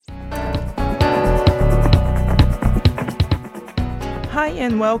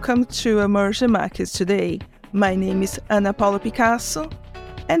and welcome to Emerging Markets Today. My name is Ana Paula Picasso,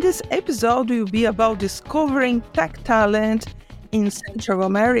 and this episode will be about discovering tech talent in Central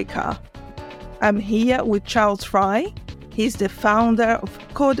America. I'm here with Charles Fry. He's the founder of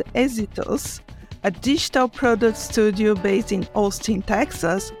Code Éxitos, a digital product studio based in Austin,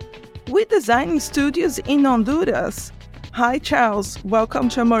 Texas, with design studios in Honduras. Hi, Charles. Welcome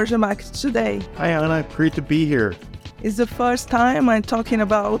to Emerging Markets Today. Hi, Ana. Great to be here. It's the first time I'm talking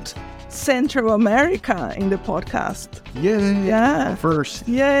about Central America in the podcast. Yay. Yeah. First.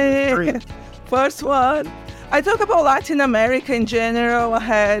 Yay. Great. First one. I talk about Latin America in general. I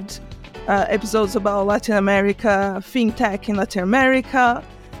had episodes about Latin America, fintech in Latin America,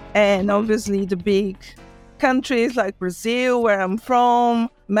 and obviously the big countries like Brazil, where I'm from,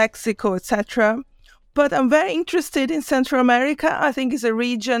 Mexico, etc. But I'm very interested in Central America. I think it's a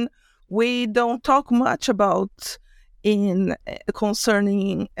region we don't talk much about in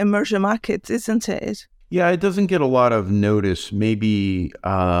concerning emerging markets, isn't it? Yeah, it doesn't get a lot of notice. Maybe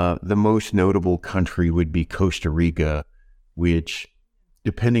the most notable country would be Costa Rica, which,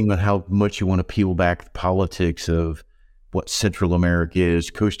 depending on how much you want to peel back the politics of what Central America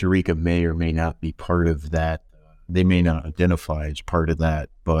is, Costa Rica may or may not be part of that. They may not identify as part of that.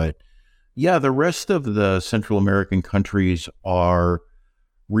 But yeah, the rest of the Central American countries are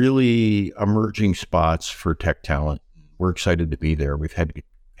really emerging spots for tech talent. We're excited to be there. We've had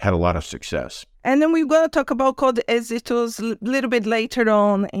a lot of success. And then we're going to talk about Code Éxitos a little bit later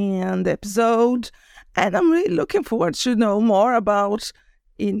on in the episode. And I'm really looking forward to know more about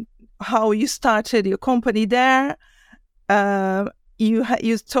how you started your company there.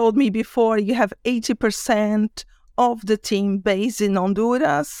 You told me before you have 80% of the team based in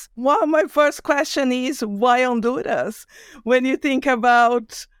Honduras. Well, my first question is, why Honduras? When you think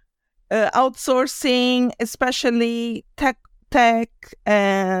about outsourcing, especially tech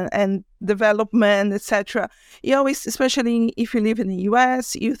and development, etc. You always, especially if you live in the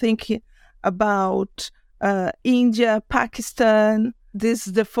US, you think about India, Pakistan. These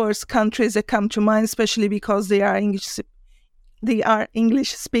are the first countries that come to mind, especially because they are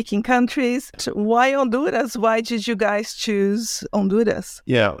English-speaking countries. Why Honduras? Why did you guys choose Honduras?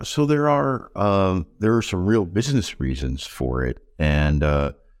 Yeah, so there are some real business reasons for it,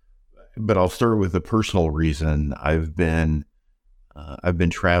 and but I'll start with the personal reason. I've been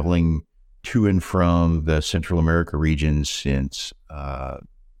traveling to and from the Central America region since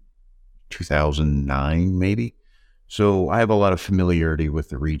 2009, maybe. So I have a lot of familiarity with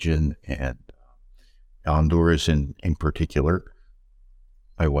the region and Honduras in particular.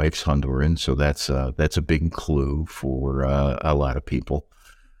 My wife's Honduran, so that's a big clue for a lot of people.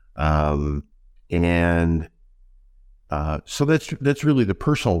 So that's really the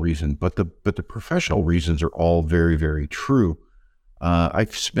personal reason, but the professional reasons are all very, very true.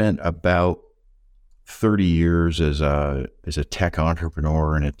 I've spent about 30 years as a tech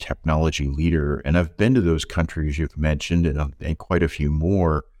entrepreneur and a technology leader, and I've been to those countries you've mentioned, and quite a few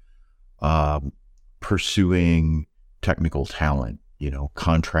more, pursuing technical talent,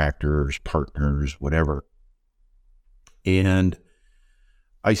 contractors, partners, whatever. And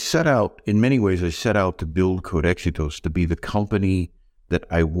in many ways, I set out to build Code Éxitos to be the company that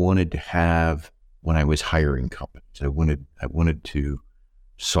I wanted to have when I was hiring companies. I wanted to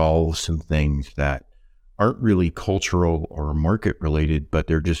solve some things that aren't really cultural or market related, but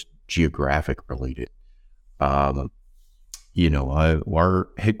they're just geographic related. Our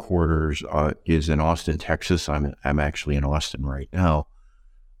headquarters is in Austin, Texas. I'm actually in Austin right now.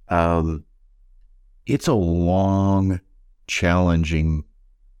 It's a long, challenging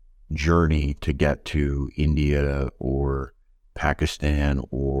journey to get to India or Pakistan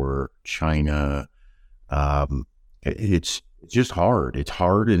or China. It's just hard. It's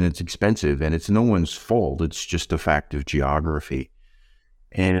hard and it's expensive, and it's no one's fault. It's just a fact of geography.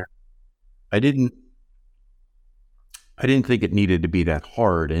 And I didn't think it needed to be that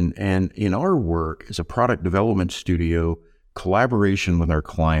hard. And in our work as a product development studio, collaboration with our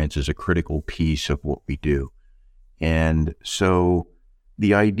clients is a critical piece of what we do. And so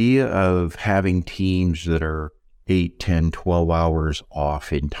the idea of having teams that are 8, 10, 12 hours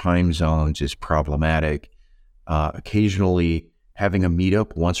off in time zones is problematic. Occasionally having a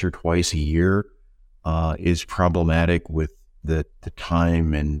meetup once or twice a year is problematic with the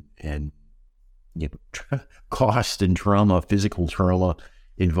time and cost and trauma, physical trauma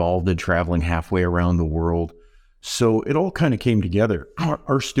involved in traveling halfway around the world. So it all kind of came together.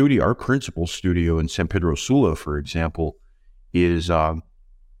 Our studio, our principal studio in San Pedro Sula, for example, is about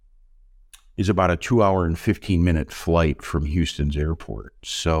a 2-hour and 15-minute flight from Houston's airport.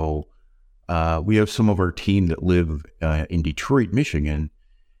 So we have some of our team that live in Detroit, Michigan,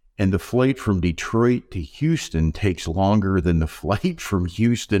 and the flight from Detroit to Houston takes longer than the flight from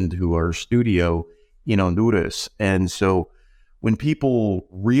Houston to our studio in Honduras. And so when people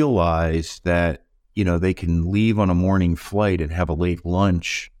realize that, they can leave on a morning flight and have a late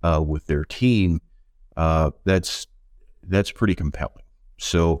lunch with their team, that's pretty compelling.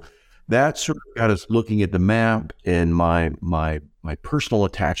 So that sort of got us looking at the map, and my personal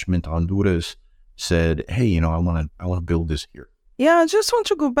attachment to Honduras said, hey, I want to build this here. Yeah, I just want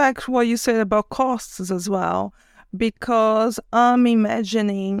to go back to what you said about costs as well, because I'm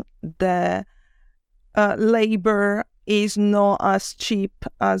imagining that labor is not as cheap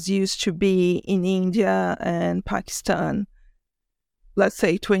as used to be in India and Pakistan, let's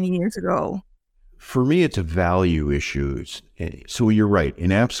say 20 years ago. For me, it's a value issue. So you're right.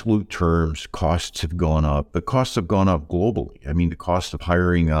 In absolute terms, costs have gone up, but costs have gone up globally. I mean, the cost of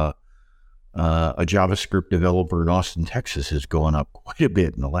hiring a JavaScript developer in Austin, Texas has gone up quite a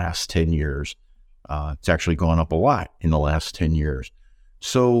bit in the last 10 years. It's actually gone up a lot in the last 10 years.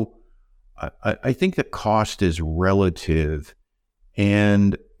 So I think that cost is relative.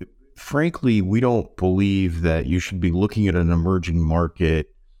 And frankly, we don't believe that you should be looking at an emerging market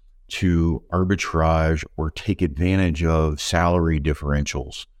to arbitrage or take advantage of salary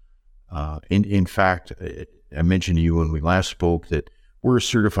differentials. In fact, I mentioned to you when we last spoke that we're a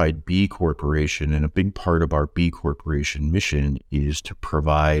certified B Corporation, and a big part of our B Corporation mission is to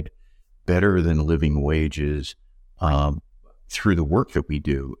provide better than living wages through the work that we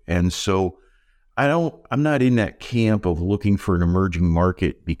do. And so I'm not in that camp of looking for an emerging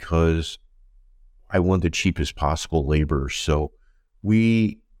market because I want the cheapest possible labor. So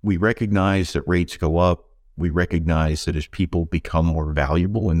we recognize that rates go up. We recognize that as people become more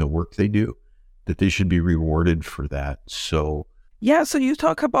valuable in the work they do, that they should be rewarded for that. So you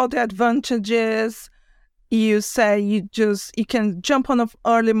talk about the advantages. You say you can jump on an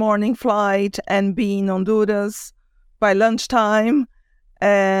early morning flight and be in Honduras by lunchtime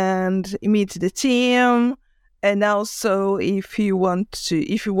and meet the team. And also, if you're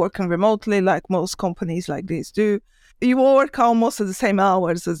working remotely, like most companies like this do, you work almost at the same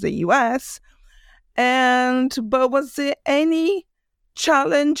hours as the US. But was there any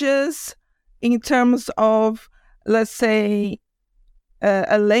challenges in terms of, let's say,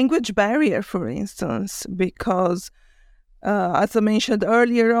 a language barrier, for instance? Because, as I mentioned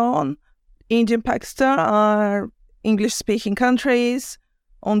earlier on, India and Pakistan are English-speaking countries.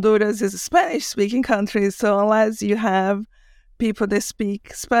 Honduras is a Spanish-speaking country. So unless you have people that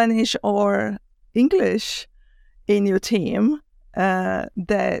speak Spanish or English in your team,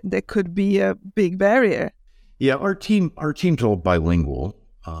 that could be a big barrier. Yeah, our team's all bilingual.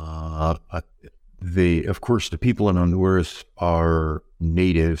 Of course, the people in Honduras are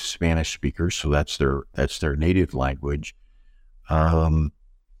native Spanish speakers, so that's their native language.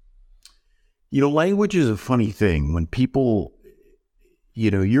 Language is a funny thing. When people,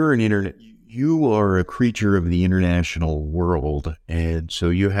 you are a creature of the international world, and so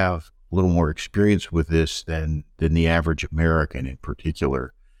you have a little more experience with this than the average American in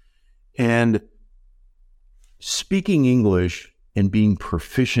particular. And speaking English and being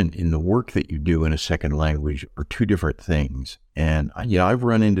proficient in the work that you do in a second language are two different things. And I've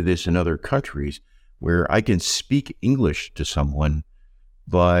run into this in other countries where I can speak English to someone,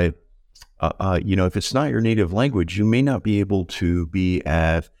 but if it's not your native language, you may not be able to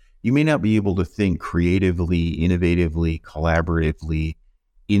think creatively, innovatively, collaboratively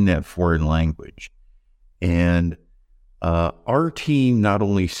in that foreign language. And our team not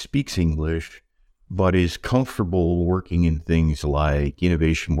only speaks English, but is comfortable working in things like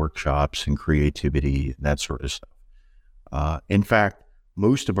innovation workshops and creativity and that sort of stuff. In fact,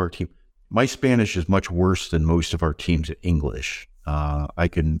 most of our team, my Spanish is much worse than most of our teams at English. I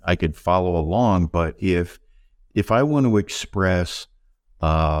could follow along, but if I want to express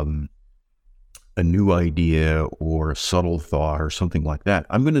a new idea or a subtle thought or something like that,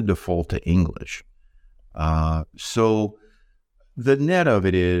 I'm going to default to English. So the net of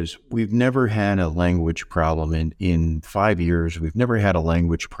it is we've never had a language problem in 5 years. We've never had a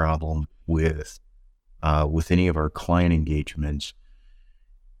language problem with any of our client engagements.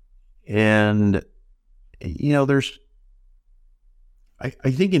 And,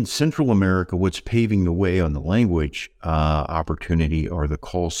 I think in Central America, what's paving the way on the language opportunity are the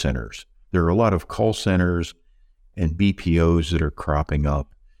call centers. There are a lot of call centers and BPOs that are cropping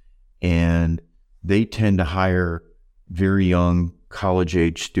up, and they tend to hire very young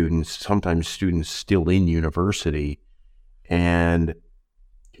college-age students, sometimes students still in university, and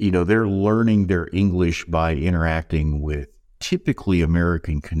they're learning their English by interacting with typically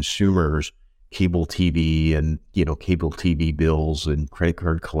American consumers cable TV and, cable TV bills and credit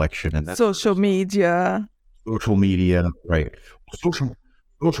card collection and that social media. Social media, right.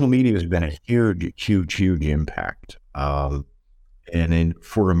 Social media has been a huge impact.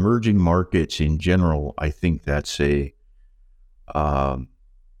 For emerging markets in general, I think that's a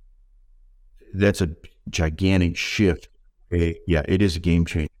gigantic shift. It is a game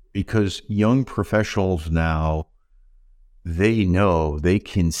changer because young professionals now, they know, they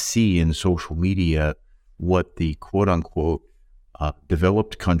can see in social media what the quote unquote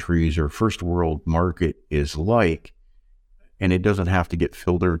developed countries or first world market is like, and it doesn't have to get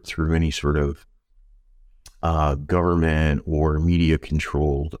filtered through any sort of government or media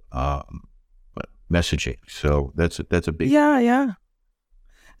controlled messaging. So that's a big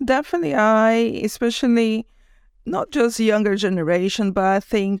definitely. Especially not just younger generation, but I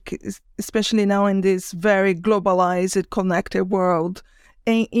think especially now in this very globalized, connected world,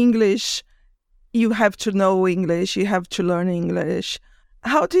 in English, you have to know English, you have to learn English.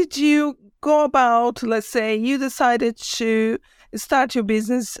 How did you go about, let's say you decided to start your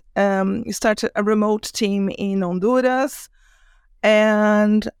business, you started a remote team in Honduras,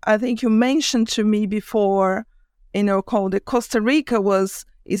 and I think you mentioned to me before, called that Costa Rica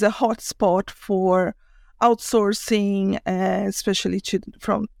is a hotspot for outsourcing, especially to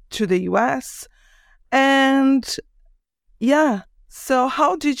the US. And so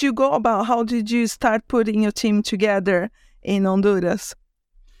how did you start putting your team together in Honduras?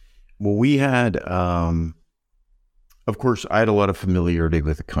 Well, we had, of course, I had a lot of familiarity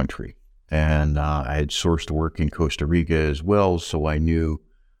with the country, and I had sourced work in Costa Rica as well, so I knew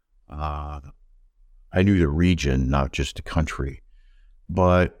the region, not just the country.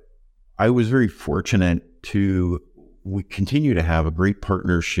 But I was very fortunate we continue to have a great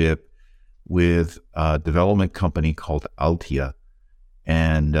partnership with a development company called Altia.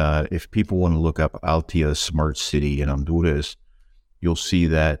 And if people want to look up Altia Smart City in Honduras, you'll see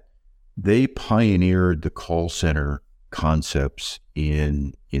that they pioneered the call center concepts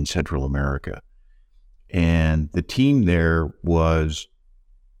in Central America. And the team there was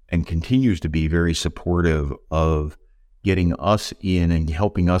and continues to be very supportive of getting us in and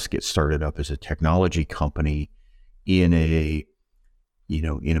helping us get started up as a technology company in a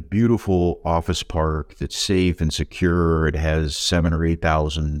beautiful office park that's safe and secure. It has 7,000 or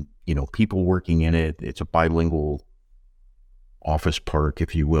 8,000, people working in it. It's a bilingual office park,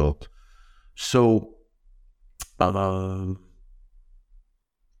 if you will. So, the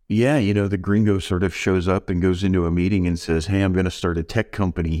gringo sort of shows up and goes into a meeting and says, "Hey, I'm going to start a tech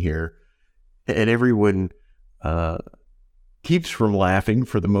company here." And everyone, keeps from laughing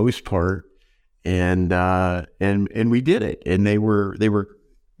for the most part, and we did it. And they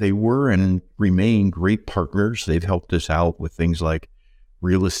were and remain great partners. They've helped us out with things like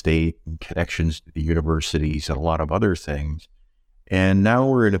real estate and connections to the universities and a lot of other things. And now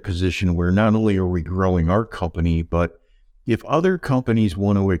we're in a position where not only are we growing our company, but if other companies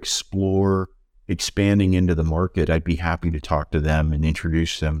want to explore expanding into the market, I'd be happy to talk to them and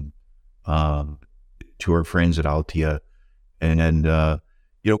introduce them to our friends at Altia. And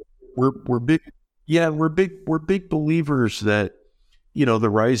we're big believers that the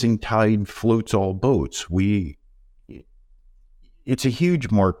rising tide floats all boats. It's a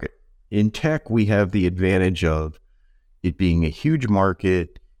huge market. In tech, we have the advantage of it being a huge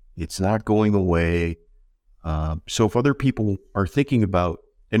market. It's not going away. So if other people are thinking about,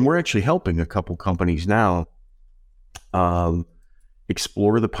 and we're actually helping a couple companies now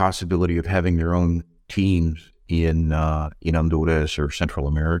explore the possibility of having their own teams in Honduras or Central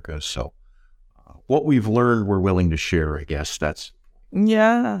America. So what we've learned, we're willing to share, I guess. That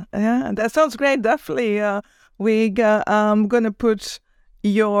sounds great. Definitely. I'm going to put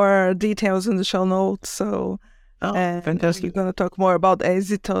your details in the show notes. So fantastic. We're going to talk more about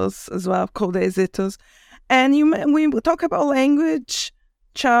Éxitos as well, called Éxitos. And we talk about language,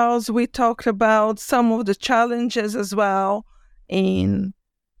 Charles. We talked about some of the challenges as well in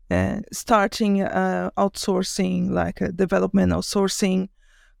starting outsourcing, like a development outsourcing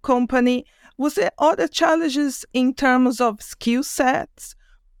company. Was there other challenges in terms of skill sets?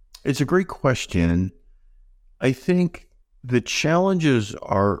 It's a great question. I think the challenges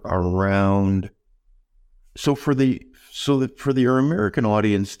are around. So for the American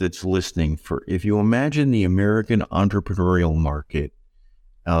audience that's listening, if you imagine the American entrepreneurial market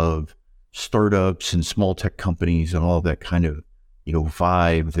of startups and small tech companies and all that kind of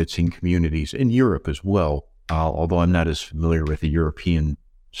vibe that's in communities in Europe as well, although I'm not as familiar with the European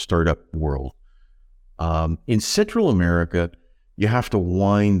startup world. In Central America, you have to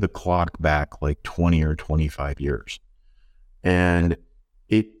wind the clock back like 20 or 25 years. And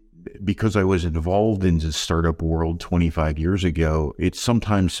because I was involved in the startup world 25 years ago, it's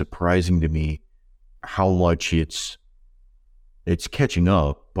sometimes surprising to me how much it's catching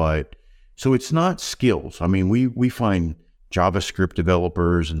up. But so it's not skills. I mean, we find JavaScript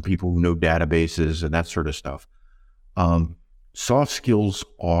developers and people who know databases and that sort of stuff. Soft skills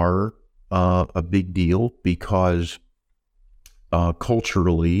are a big deal because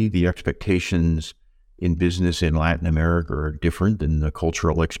culturally, the expectations in business in Latin America are different than the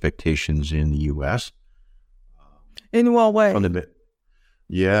cultural expectations in the U.S. In what way?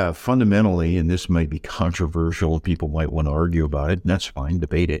 Fundamentally, and this might be controversial, people might want to argue about it, and that's fine,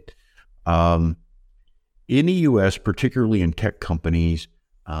 debate it. In the U.S., particularly in tech companies,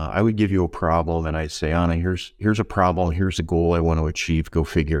 I would give you a problem and I'd say, Anna, here's a problem, here's a goal I want to achieve, go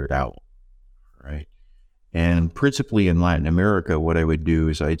figure it out, right? And principally in Latin America, what I would do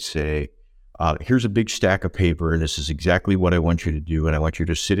is I'd say, here's a big stack of paper and this is exactly what I want you to do. And I want you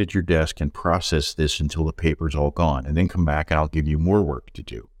to sit at your desk and process this until the paper's all gone and then come back and I'll give you more work to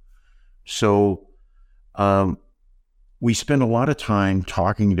do. So we spend a lot of time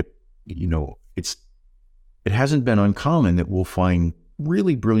talking to, it hasn't been uncommon that we'll find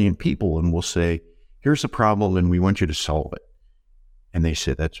really brilliant people and we'll say, here's the problem and we want you to solve it. And they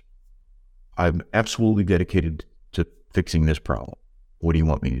say, I'm absolutely dedicated to fixing this problem. What do you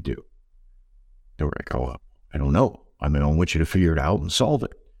want me to do? They were like, oh, I don't know. I want you to figure it out and solve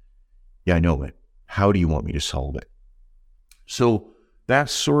it. Yeah, I know it. How do you want me to solve it? So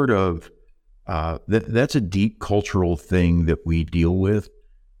that's sort of, that's a deep cultural thing that we deal with.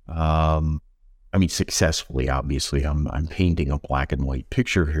 Successfully, obviously, I'm painting a black and white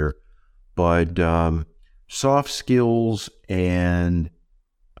picture here, but soft skills and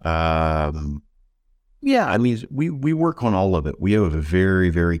we work on all of it. We have a very,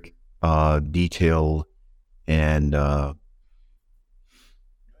 very detailed and I'm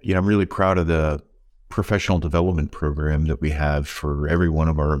really proud of the professional development program that we have for every one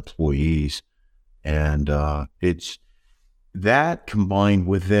of our employees, and it's that combined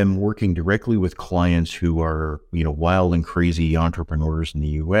with them working directly with clients who are, wild and crazy entrepreneurs in the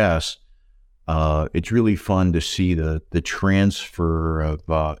U.S., it's really fun to see the transfer of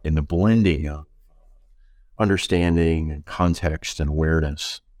and the blending of understanding and context and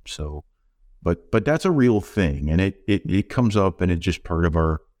awareness. So, but that's a real thing, and it comes up, and it's just part of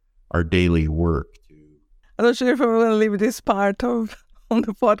our daily work. I'm not sure if I'm going to leave this part on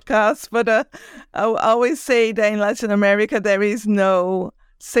the podcast, but I always say that in Latin America, there is no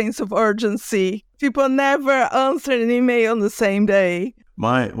sense of urgency. People never answer an email on the same day.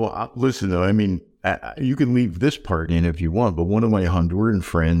 Listen, though, you can leave this part in if you want, but one of my Honduran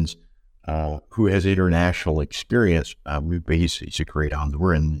friends who has international experience, he's a great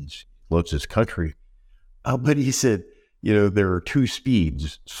Honduran, he loves his country, but he said, there are two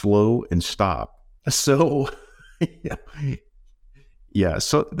speeds, slow and stop. So, yeah,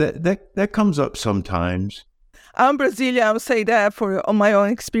 so that comes up sometimes. I'm Brazilian. I would say that on my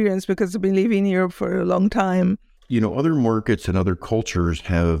own experience because I've been living here for a long time. Other markets and other cultures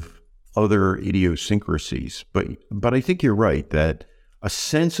have other idiosyncrasies, but I think you're right that a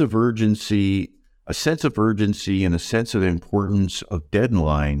sense of urgency and a sense of importance of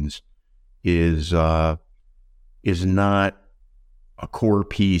deadlines is not a core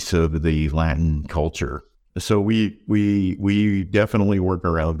piece of the Latin culture. So we definitely work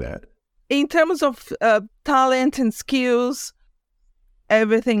around that. In terms of talent and skills,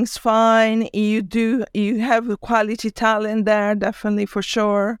 everything's fine. You have quality talent there, definitely, for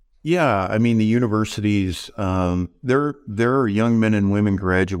sure. Yeah, the universities, there are young men and women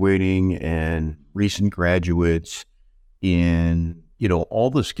graduating and recent graduates in,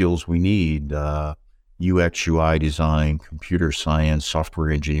 all the skills we need, UX, UI design, computer science, software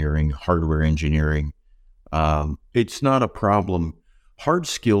engineering, hardware engineering. It's not a problem. Hard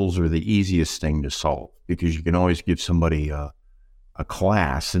skills are the easiest thing to solve because you can always give somebody a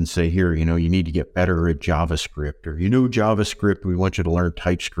class and say, here, you need to get better at JavaScript, or JavaScript, we want you to learn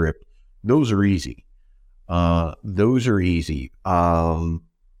TypeScript. Those are easy. But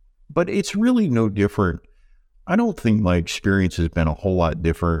it's really no different. I don't think my experience has been a whole lot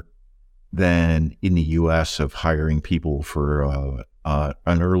different than in the U.S. of hiring people for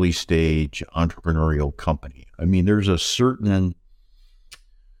an early stage entrepreneurial company. There's a certain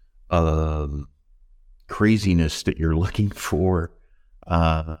craziness that you're looking for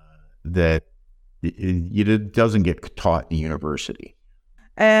that it doesn't get taught in university.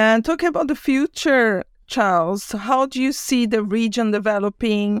 And talking about the future, Charles, how do you see the region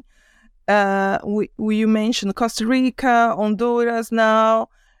developing? You mentioned Costa Rica, Honduras now.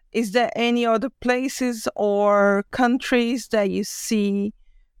 Is there any other places or countries that you see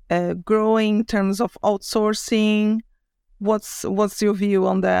growing in terms of outsourcing? What's your view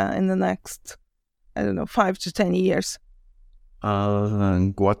on that in the next, 5 to 10 years?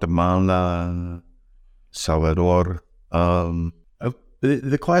 Guatemala, Salvador.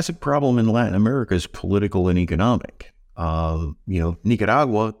 The classic problem in Latin America is political and economic.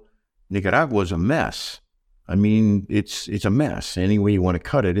 Nicaragua is a mess. I mean, it's a mess. Any way you want to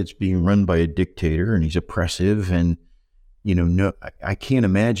cut it, it's being run by a dictator, and he's oppressive. And no, I can't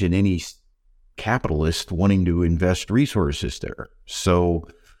imagine any capitalist wanting to invest resources there. So,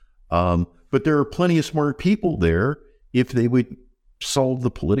 but there are plenty of smart people there if they would solve the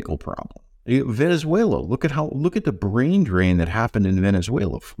political problem. Venezuela, look at the brain drain that happened in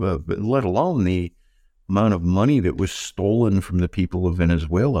Venezuela, let alone the amount of money that was stolen from the people of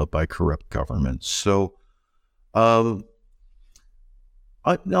Venezuela by corrupt governments. So, I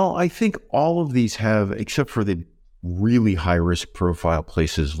think all of these have, except for the really high risk profile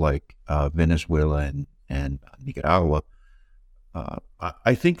places like Venezuela and Nicaragua,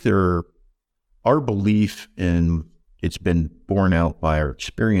 I think our belief in, it's been borne out by our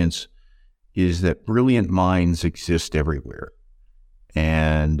experience, is that brilliant minds exist everywhere.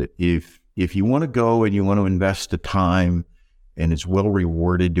 And if you want to go and you want to invest the time, and it's well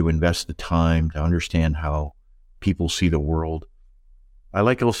rewarded to invest the time to understand how people see the world. I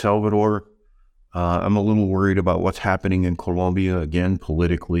like El Salvador. I'm a little worried about what's happening in Colombia. Again,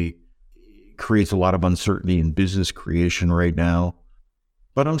 politically, it creates a lot of uncertainty in business creation right now.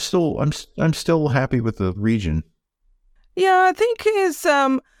 But I'm still happy with the region. Yeah, I think it's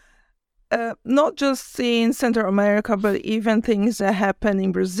not just in Central America, but even things that happen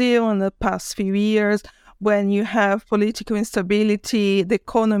in Brazil in the past few years. When you have political instability, the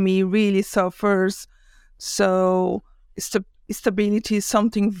economy really suffers. So stability is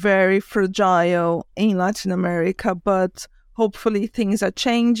something very fragile in Latin America, but hopefully things are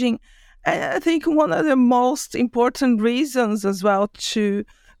changing. And I think one of the most important reasons as well to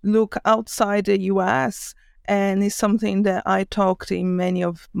look outside the US, and it's something that I talked in many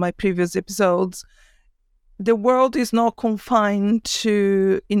of my previous episodes, the world is not confined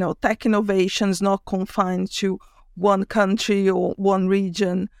to, tech innovation is not confined to one country or one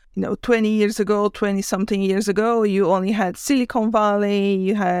region. 20-something years ago, you only had Silicon Valley,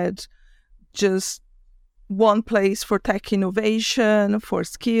 you had just one place for tech innovation, for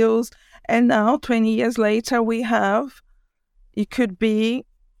skills. And now, 20 years later, it could be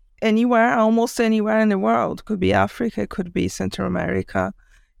anywhere, almost anywhere in the world. It could be Africa, it could be Central America.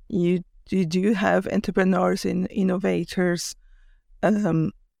 You do have entrepreneurs and innovators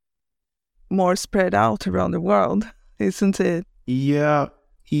more spread out around the world, isn't it? Yeah.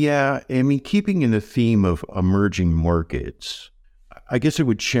 I mean, keeping in the theme of emerging markets, I guess it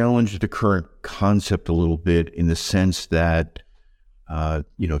would challenge the current concept a little bit in the sense that,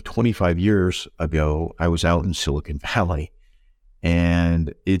 25 years ago, I was out in Silicon Valley,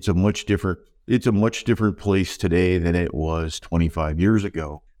 and it's a much different place today than it was 25 years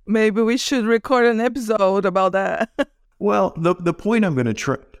ago. Maybe we should record an episode about that. Well, the point I'm going to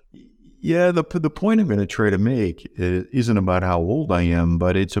try... Yeah, the point I'm going to try to make isn't about how old I am,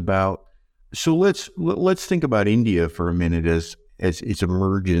 but it's about... So let's think about India for a minute as its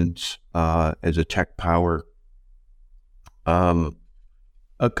emergence as a tech power. A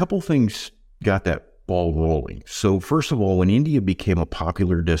couple things got that ball rolling. So first of all, when India became a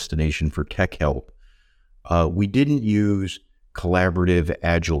popular destination for tech help, we didn't use collaborative,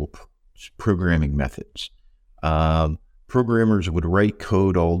 agile programming methods. Programmers would write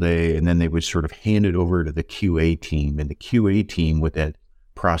code all day, and then they would sort of hand it over to the QA team, and the QA team would then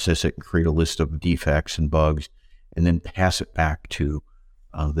process it and create a list of defects and bugs, and then pass it back to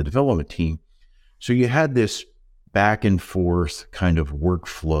the development team. So you had this back and forth kind of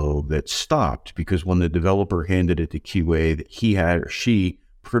workflow that stopped, because when the developer handed it to QA, that he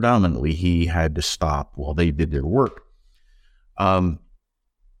had to stop while they did their work.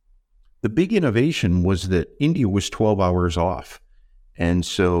 The big innovation was that India was 12 hours off. And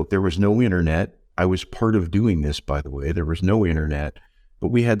so there was no internet. I was part of doing this, by the way. There was no internet, but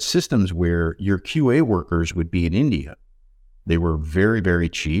we had systems where your QA workers would be in India. They were very, very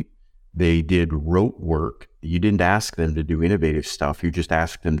cheap. They did rote work. You didn't ask them to do innovative stuff. You just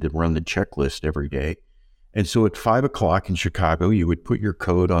asked them to run the checklist every day. And so at 5 o'clock in Chicago, you would put your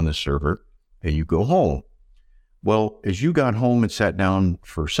code on the server and you go home. Well, as you got home and sat down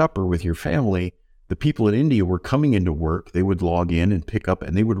for supper with your family, the people in India were coming into work. They would log in and pick up,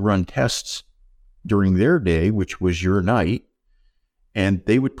 and they would run tests during their day, which was your night. And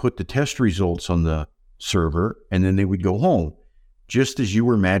they would put the test results on the server, and then they would go home just as you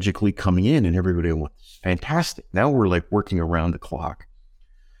were magically coming in, and everybody went, fantastic. Now we're like working around the clock.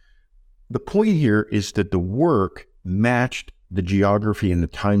 the point here is that the work matched the geography and the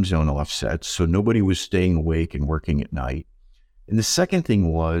time zone offsets, so nobody was staying awake and working at night. And the second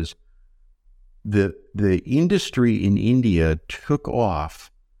thing was the industry in India took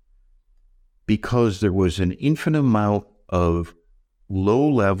off because there was an infinite amount of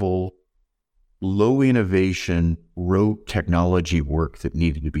low-level, low-innovation, rote technology work that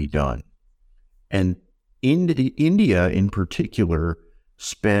needed to be done. And India, in particular,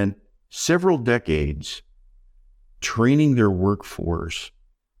 spent several decades training their workforce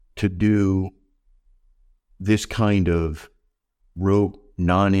to do this kind of rote,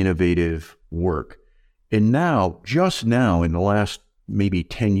 non-innovative work. And now, just now, in the last maybe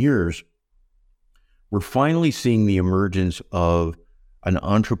 10 years, we're finally seeing the emergence of an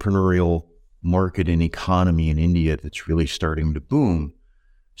entrepreneurial market and economy in India that's really starting to boom.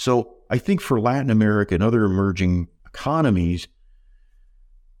 So I think for Latin America and other emerging economies,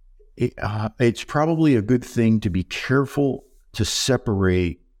 it's probably a good thing to be careful to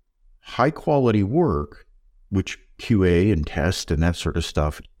separate high quality work, which QA and test and that sort of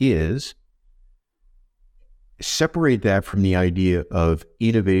stuff is, separate that from the idea of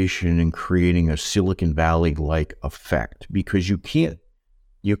innovation and creating a Silicon Valley-like effect, because you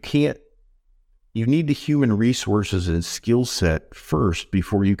need the human resources and skill set first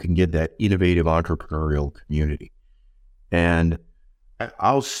before you can get that innovative entrepreneurial community. And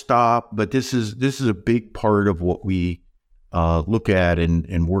I'll stop, but this is a big part of what we look at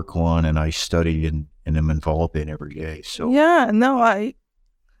and work on, and I study and am involved in every day. So yeah, no, I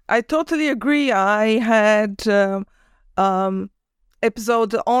totally agree. I had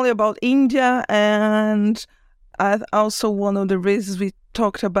episode only about India, and also one of the reasons we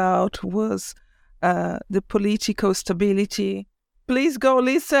talked about was the political stability. Please go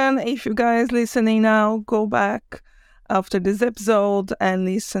listen. If you guys listening now, go back after this episode and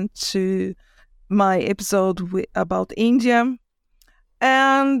listen to my episode about India.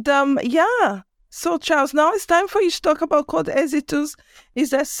 And yeah. So, Charles, now it's time for you to talk about Code Exitus. Is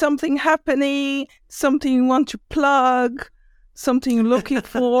there something happening, something you want to plug, something you're looking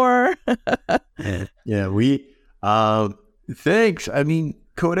for? Yeah, thanks. I mean,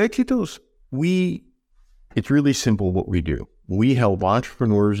 Code Exitus, it's really simple what we do. We help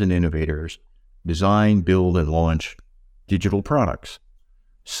entrepreneurs and innovators design, build, and launch digital products.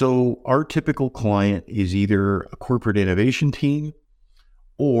 So our typical client is either a corporate innovation team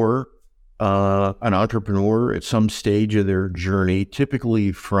or an entrepreneur at some stage of their journey,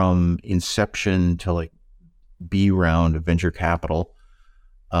 typically from inception to like B round of venture capital,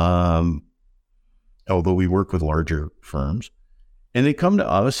 although we work with larger firms. And they come to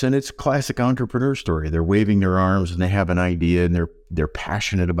us, and it's a classic entrepreneur story. They're waving their arms, and they have an idea, and they're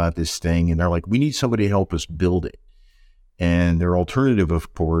passionate about this thing, and they're like, we need somebody to help us build it. And their alternative,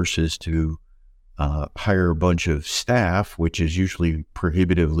 of course, is to hire a bunch of staff, which is usually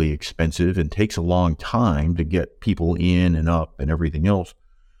prohibitively expensive and takes a long time to get people in and up and everything else.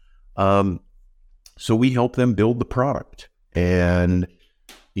 So we help them build the product. And,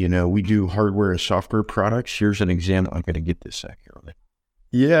 we do hardware and software products. Here's an example. I'm going to get this accurately.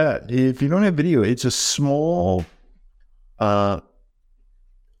 Yeah, if you don't have video, it's a small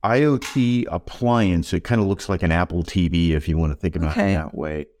IoT appliance. It kind of looks like an Apple TV, if you want to think about it that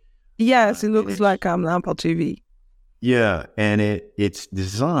way. Yes, it looks like an Apple TV. Yeah, and it's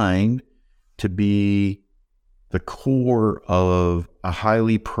designed to be the core of a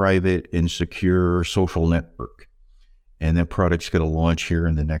highly private and secure social network. And that product's going to launch here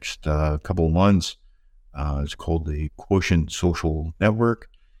in the next couple of months. It's called the Quotient Social Network.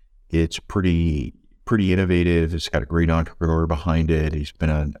 It's pretty innovative. It's got a great entrepreneur behind it. He's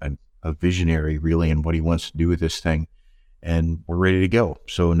been a visionary, really, in what he wants to do with this thing. And we're ready to go.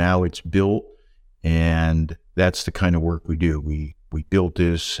 So now it's built, and that's the kind of work we do. We built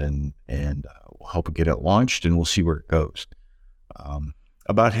this and we'll help get it launched, and we'll see where it goes.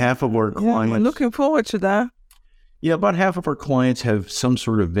 About half of our clients... Yeah, I'm looking forward to that. Yeah, about half of our clients have some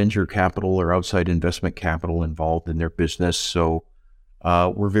sort of venture capital or outside investment capital involved in their business. So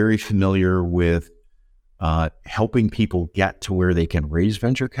we're very familiar with helping people get to where they can raise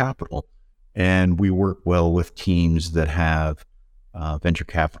venture capital. And we work well with teams that have venture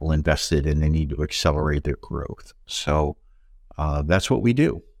capital invested and they need to accelerate their growth. So that's what we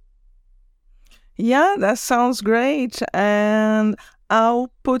do. Yeah, that sounds great. And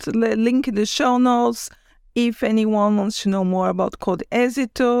I'll put the link in the show notes if anyone wants to know more about Code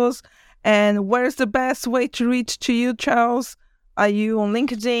Exitus. And where's the best way to reach to you, Charles? Are you on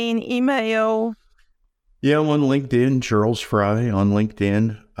LinkedIn, email? Yeah, I'm on LinkedIn, Charles Fry on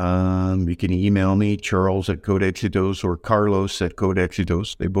LinkedIn. You can email me, Charles at Codexitos or Carlos at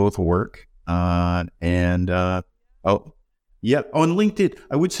Codexitos. They both work. On LinkedIn,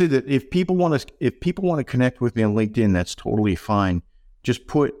 I would say that if people want to connect with me on LinkedIn, that's totally fine. Just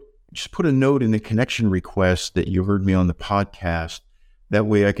put a note in the connection request that you heard me on the podcast. That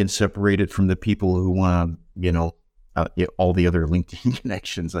way I can separate it from the people who want to, all the other LinkedIn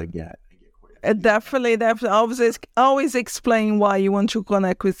connections I get. Definitely. Always explain why you want to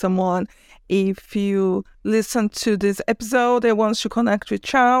connect with someone. If you listen to this episode and want to connect with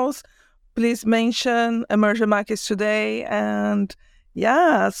Charles, please mention Emerging Markets Today. And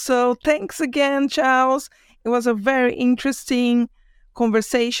so thanks again, Charles. It was a very interesting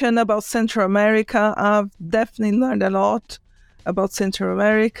conversation about Central America. I've definitely learned a lot about Central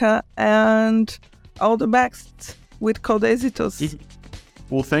America, and all the best with Codexitos.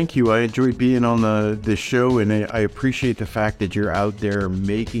 Well, thank you. I enjoyed being on the show, and I appreciate the fact that you're out there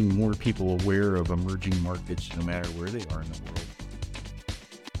making more people aware of emerging markets no matter where they are in the world.